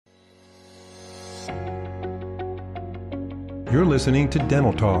You're listening to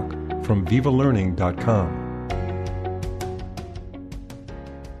Dental Talk from VivaLearning.com.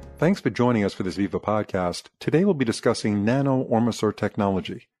 Thanks for joining us for this Viva podcast. Today we'll be discussing nano-Ormesur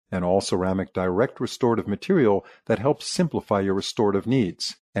technology, an all-ceramic direct restorative material that helps simplify your restorative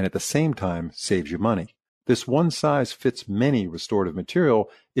needs and at the same time saves you money. This one-size-fits-many restorative material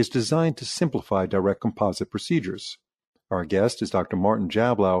is designed to simplify direct composite procedures. Our guest is Dr. Martin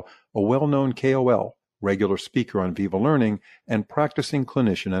Jablow, a well-known KOL, regular speaker on Viva Learning, and practicing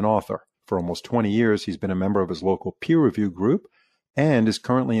clinician and author. For almost 20 years, he's been a member of his local peer review group and is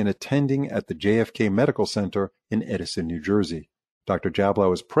currently an attending at the JFK Medical Center in Edison, New Jersey. Dr.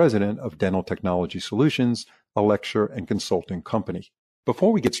 Jablow is president of Dental Technology Solutions, a lecture and consulting company.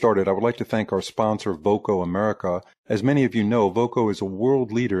 Before we get started, I would like to thank our sponsor, Voco America. As many of you know, Voco is a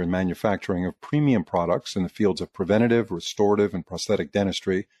world leader in manufacturing of premium products in the fields of preventative, restorative, and prosthetic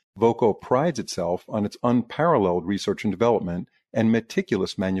dentistry. Voco prides itself on its unparalleled research and development and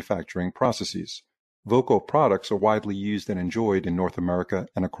meticulous manufacturing processes. Voco products are widely used and enjoyed in North America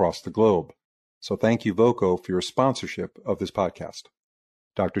and across the globe. So thank you, Voco, for your sponsorship of this podcast.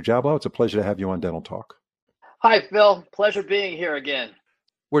 Dr. Jablow, it's a pleasure to have you on Dental Talk. Hi, Phil. Pleasure being here again.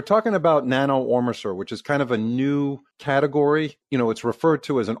 We're talking about nano-Ormesur, which is kind of a new category. You know, it's referred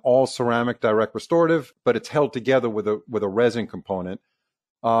to as an all-ceramic direct restorative, but it's held together with a resin component.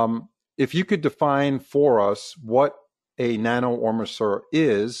 If you could define for us what a nano-Ormesur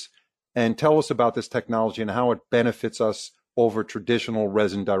is and tell us about this technology and how it benefits us over traditional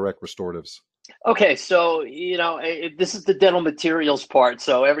resin direct restoratives. Okay, so, this is the dental materials part.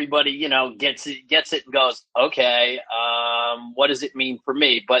 So everybody, gets it and goes, okay, what does it mean for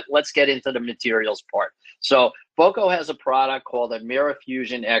me? But let's get into the materials part. So Voco has a product called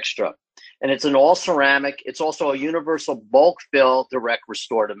AmeriFusion Extra, and it's an all ceramic. It's also a universal bulk fill direct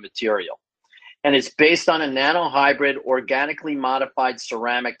restorative material. And it's based on a nanohybrid organically modified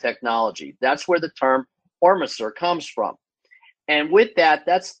ceramic technology. That's where the term Ormesur comes from. And with that,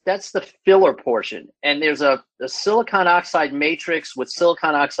 that's the filler portion. And there's a silicon oxide matrix with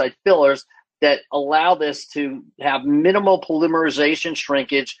silicon oxide fillers that allow this to have minimal polymerization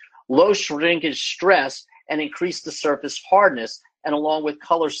shrinkage, low shrinkage stress, and increase the surface hardness, and along with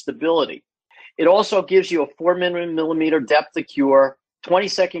color stability. It also gives you a 4 millimeter depth of cure,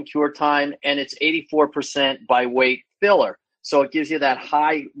 20-second cure time, and it's 84% by weight filler. So it gives you that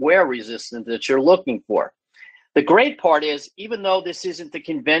high wear resistance that you're looking for. The great part is, even though this isn't the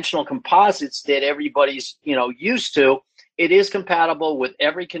conventional composites that everybody's, used to, it is compatible with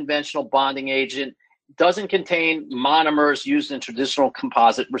every conventional bonding agent, doesn't contain monomers used in traditional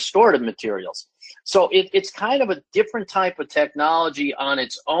composite restorative materials. So it's kind of a different type of technology on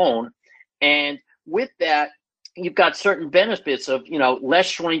its own. And with that, you've got certain benefits of, less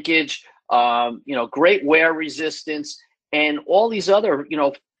shrinkage, great wear resistance, and all these other,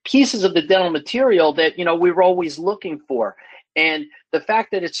 pieces of the dental material that, we were always looking for. And the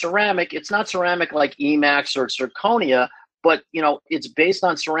fact that it's ceramic, it's not ceramic like Emax or zirconia, but, it's based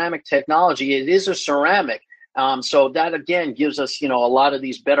on ceramic technology. It is a ceramic. So that, again, gives us, a lot of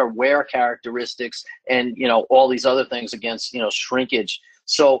these better wear characteristics and, all these other things against, shrinkage.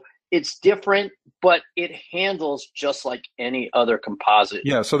 So it's different, but it handles just like any other composite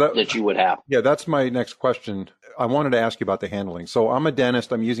that you would have. Yeah, that's my next question. I wanted to ask you about the handling. So I'm a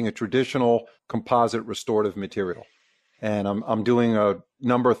dentist. I'm using a traditional composite restorative material, and I'm doing a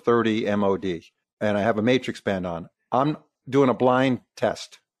number 30 MOD, and I have a matrix band on. I'm doing a blind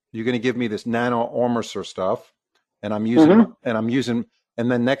test. You're going to give me this nano-Ormesur stuff, and I'm using,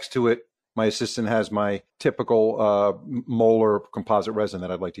 and then next to it, my assistant has my typical molar composite resin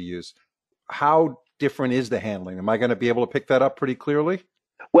that I'd like to use. How different is the handling? Am I going to be able to pick that up pretty clearly?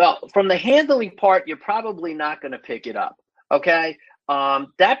 Well, from the handling part, you're probably not going to pick it up, okay?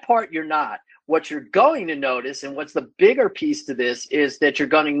 That part you're not. What you're going to notice, and what's the bigger piece to this, is that you're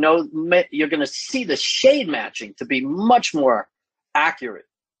going to see the shade matching to be much more accurate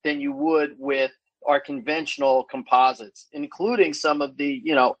than you would with our conventional composites, including some of the,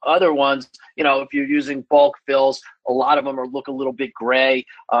 other ones. If you're using bulk fills, a lot of them look a little bit gray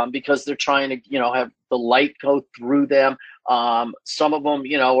because they're trying to, have the light go through them. Some of them,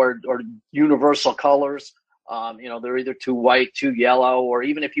 are universal colors. They're either too white, too yellow, or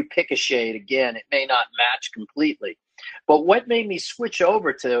even if you pick a shade, again, it may not match completely. But what made me switch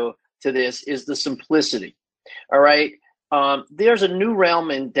over to this is the simplicity. All right. There's a new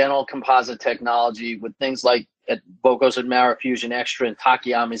realm in dental composite technology with things like Voco's AmeriFusion Extra and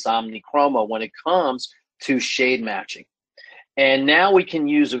Takayami's OmniChroma when it comes to shade matching. And now we can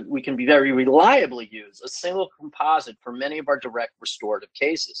be very reliably use a single composite for many of our direct restorative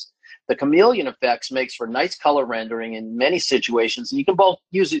cases. The chameleon effects makes for nice color rendering in many situations, and you can both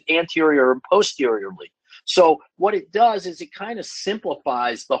use it anterior and posteriorly. So what it does is it kind of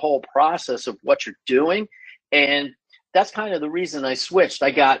simplifies the whole process of what you're doing. And that's kind of the reason I switched.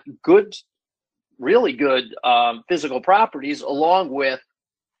 I got really good physical properties along with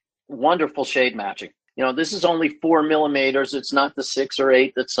wonderful shade matching. This is only 4 millimeters. It's not the 6 or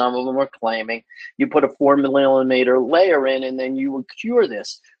 8 that some of them are claiming. You put a 4 millimeter layer in, and then you will cure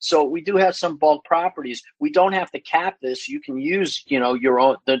this. So we do have some bulk properties. We don't have to cap this. You can use, your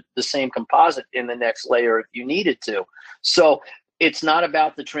own the same composite in the next layer if you needed to. So it's not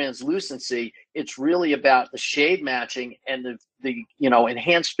about the translucency. It's really about the shade matching and the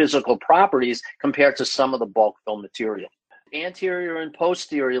enhanced physical properties compared to some of the bulk film material. Anterior and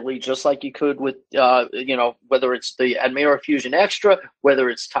posteriorly, just like you could with, whether it's the Admira Fusion Extra, whether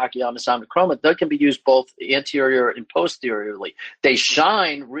it's Takayama Sound Chroma, they can be used both anterior and posteriorly. They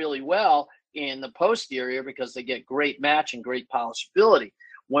shine really well in the posterior because they get great match and great polishability.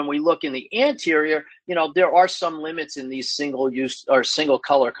 When we look in the anterior, there are some limits in these single-use or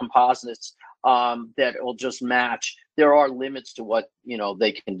single-color composites that will just match. There are limits to what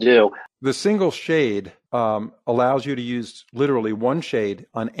they can do. The single shade allows you to use literally one shade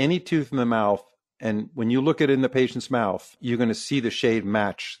on any tooth in the mouth, and when you look at it in the patient's mouth, you're going to see the shade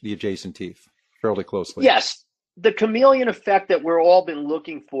match the adjacent teeth fairly closely. Yes. The chameleon effect that we're all been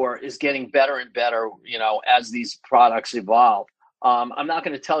looking for is getting better and better, as these products evolve. I'm not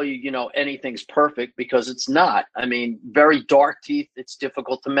going to tell you, anything's perfect because it's not. I mean, very dark teeth, it's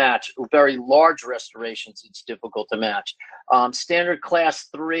difficult to match. Very large restorations, it's difficult to match. Standard class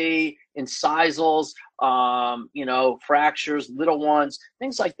 3, incisals, fractures, little ones,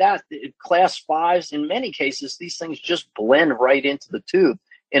 things like that. Class 5s, in many cases, these things just blend right into the tooth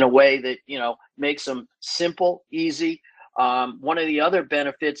in a way that, makes them simple, easy. One of the other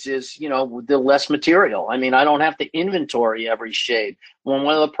benefits is, the less material. I mean, I don't have to inventory every shade. One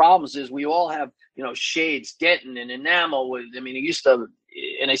of the problems is we all have, shades, dentin and enamel. I used to,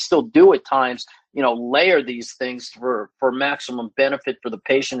 and I still do at times, layer these things for maximum benefit for the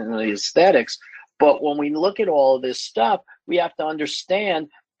patient and the aesthetics. But when we look at all of this stuff, we have to understand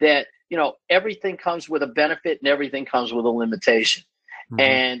that, everything comes with a benefit and everything comes with a limitation. Mm-hmm.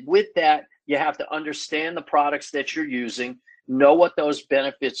 And with that, you have to understand the products that you're using, know what those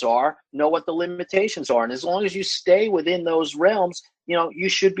benefits are, know what the limitations are. And as long as you stay within those realms, you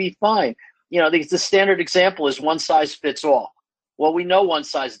should be fine. The standard example is one size fits all. Well, we know one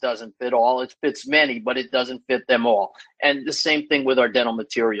size doesn't fit all. It fits many, but it doesn't fit them all. And the same thing with our dental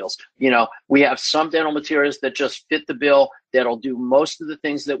materials. We have some dental materials that just fit the bill, that'll do most of the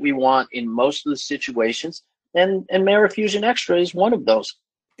things that we want in most of the situations. And Admira Fusion Extra is one of those.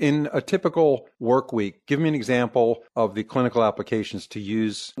 In a typical work week, give me an example of the clinical applications to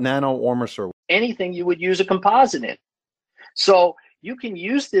use Nano Ormesor. Anything you would use a composite in. So you can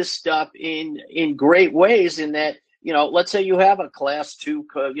use this stuff in great ways in that, let's say you have a class 2,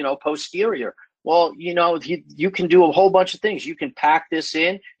 posterior. Well, you can do a whole bunch of things. You can pack this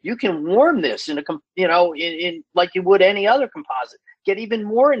in. You can warm this in in like you would any other composite. Get even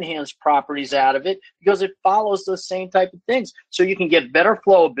more enhanced properties out of it because it follows the same type of things. So you can get better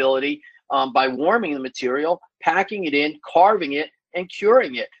flowability by warming the material, packing it in, carving it, and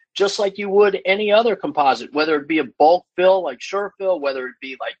curing it, just like you would any other composite, whether it be a bulk fill like Sure-Fill, whether it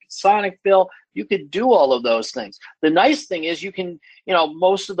be like Sonic Fill. You could do all of those things. The nice thing is you can,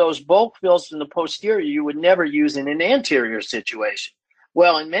 most of those bulk fills in the posterior you would never use in an anterior situation.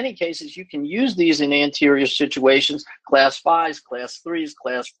 Well, in many cases, you can use these in anterior situations, class 5s, class 3s,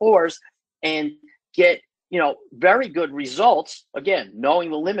 class 4s, and get, very good results, again, knowing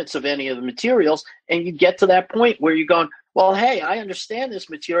the limits of any of the materials, and you get to that point where you're going, well, hey, I understand this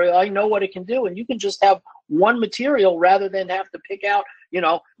material. I know what it can do, and you can just have one material rather than have to pick out,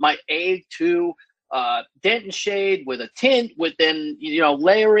 my A2 dentin shade with a tint, with then,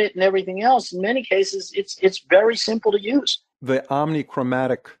 layer it and everything else. In many cases, it's very simple to use. The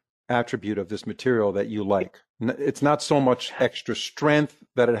omnichromatic attribute of this material that you like. It's not so much extra strength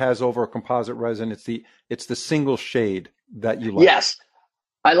that it has over a composite resin. It's the single shade that you like. Yes.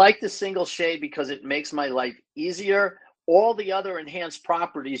 I like the single shade because it makes my life easier. All the other enhanced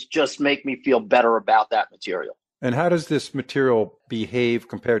properties just make me feel better about that material. And how does this material behave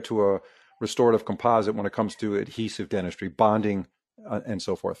compared to a restorative composite when it comes to adhesive dentistry, bonding, and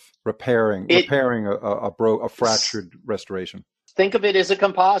so forth, repairing a fractured restoration? Think of it as a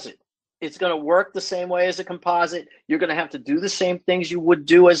composite. It's going to work the same way as a composite. You're going to have to do the same things you would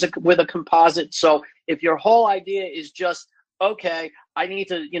do with a composite. So if your whole idea is just okay, I need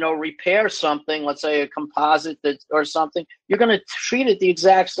to, repair something, let's say a composite or something, you're going to treat it the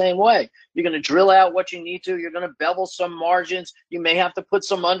exact same way. You're going to drill out what you need to. You're going to bevel some margins. You may have to put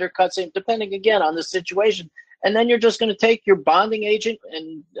some undercuts in, depending, again, on the situation. And then you're just going to take your bonding agent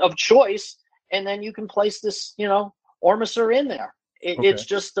of choice, and then you can place this, Ormesur in there. Okay. It's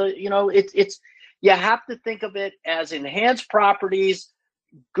just, you have to think of it as enhanced properties,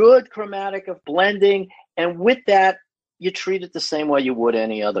 good chromatic of blending, and with that, you treat it the same way you would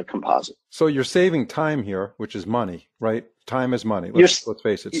any other composite. So you're saving time here, which is money, right? Time is money. Let's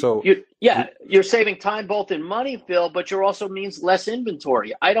face it. So you're saving time both in money, Phil, but you're also means less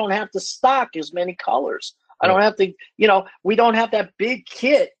inventory. I don't have to stock as many colors. I don't have to, we don't have that big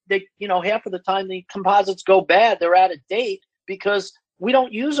kit that, half of the time the composites go bad, they're out of date because we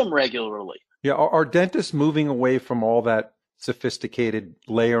don't use them regularly. Yeah. Are dentists moving away from all that sophisticated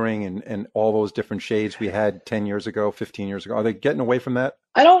layering and all those different shades we had 10 years ago, 15 years ago? Are they getting away from that?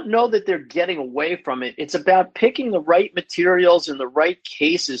 I don't know that they're getting away from it. It's about picking the right materials in the right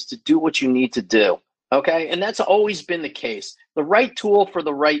cases to do what you need to do. Okay. And that's always been the case. The right tool for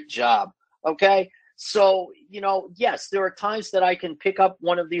the right job. Okay. So, yes, there are times that I can pick up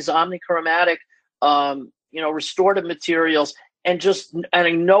one of these omnichromatic, restorative materials and I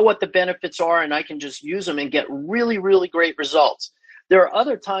know what the benefits are, and I can just use them and get really, really great results. There are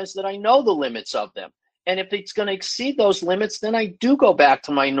other times that I know the limits of them. And if it's going to exceed those limits, then I do go back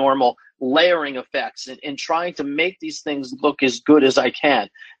to my normal layering effects and trying to make these things look as good as I can.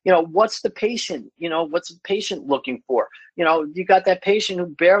 What's the patient looking for? You got that patient who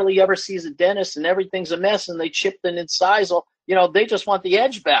barely ever sees a dentist and everything's a mess and they chipped an incisal. They just want the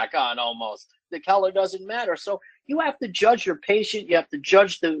edge back on almost. The color doesn't matter. So you have to judge your patient. You have to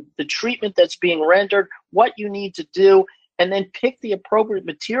judge the treatment that's being rendered, what you need to do, and then pick the appropriate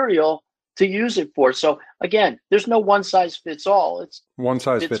material to use it for. So again, there's no one size fits all. It's one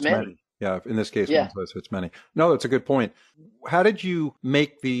size fits many. Yeah, in this case, one size fits many. No, that's a good point. How did you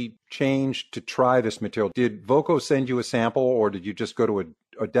make the change to try this material? Did Voco send you a sample, or did you just go to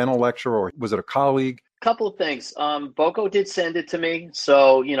a dental lecture, or was it a colleague? Couple of things. Voco did send it to me,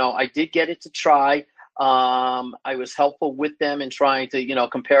 so I did get it to try. I was helpful with them in trying to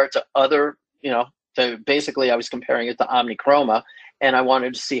compare it to other basically I was comparing it to Omnichroma, and I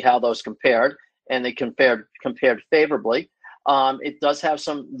wanted to see how those compared, and they compared favorably. It does have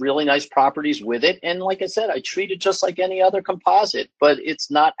some really nice properties with it, and like I said, I treat it just like any other composite, but it's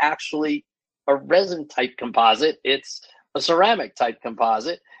not actually a resin type composite. It's a ceramic type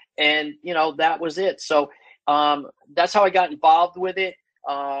composite. And, that was it. So that's how I got involved with it.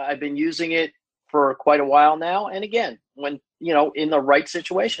 I've been using it for quite a while now. And again, when, in the right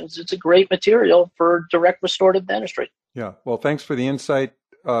situations, it's a great material for direct restorative dentistry. Yeah. Well, thanks for the insight,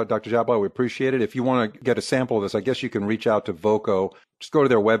 Dr. Jablow. We appreciate it. If you want to get a sample of this, I guess you can reach out to Voco. Just go to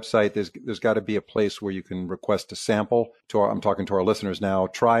their website. There's got to be a place where you can request a sample. I'm talking to our listeners now.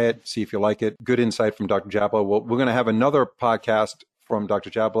 Try it. See if you like it. Good insight from Dr. Jablow. We're going to have another podcast from Dr.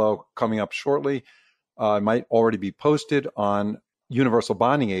 Jablow coming up shortly. It might already be posted on universal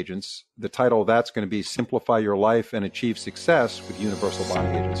bonding agents. The title of that's going to be Simplify Your Life and Achieve Success with Universal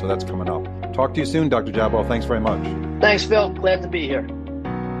Bonding Agents. So that's coming up. Talk to you soon, Dr. Jablow. Thanks very much. Thanks, Phil. Glad to be here.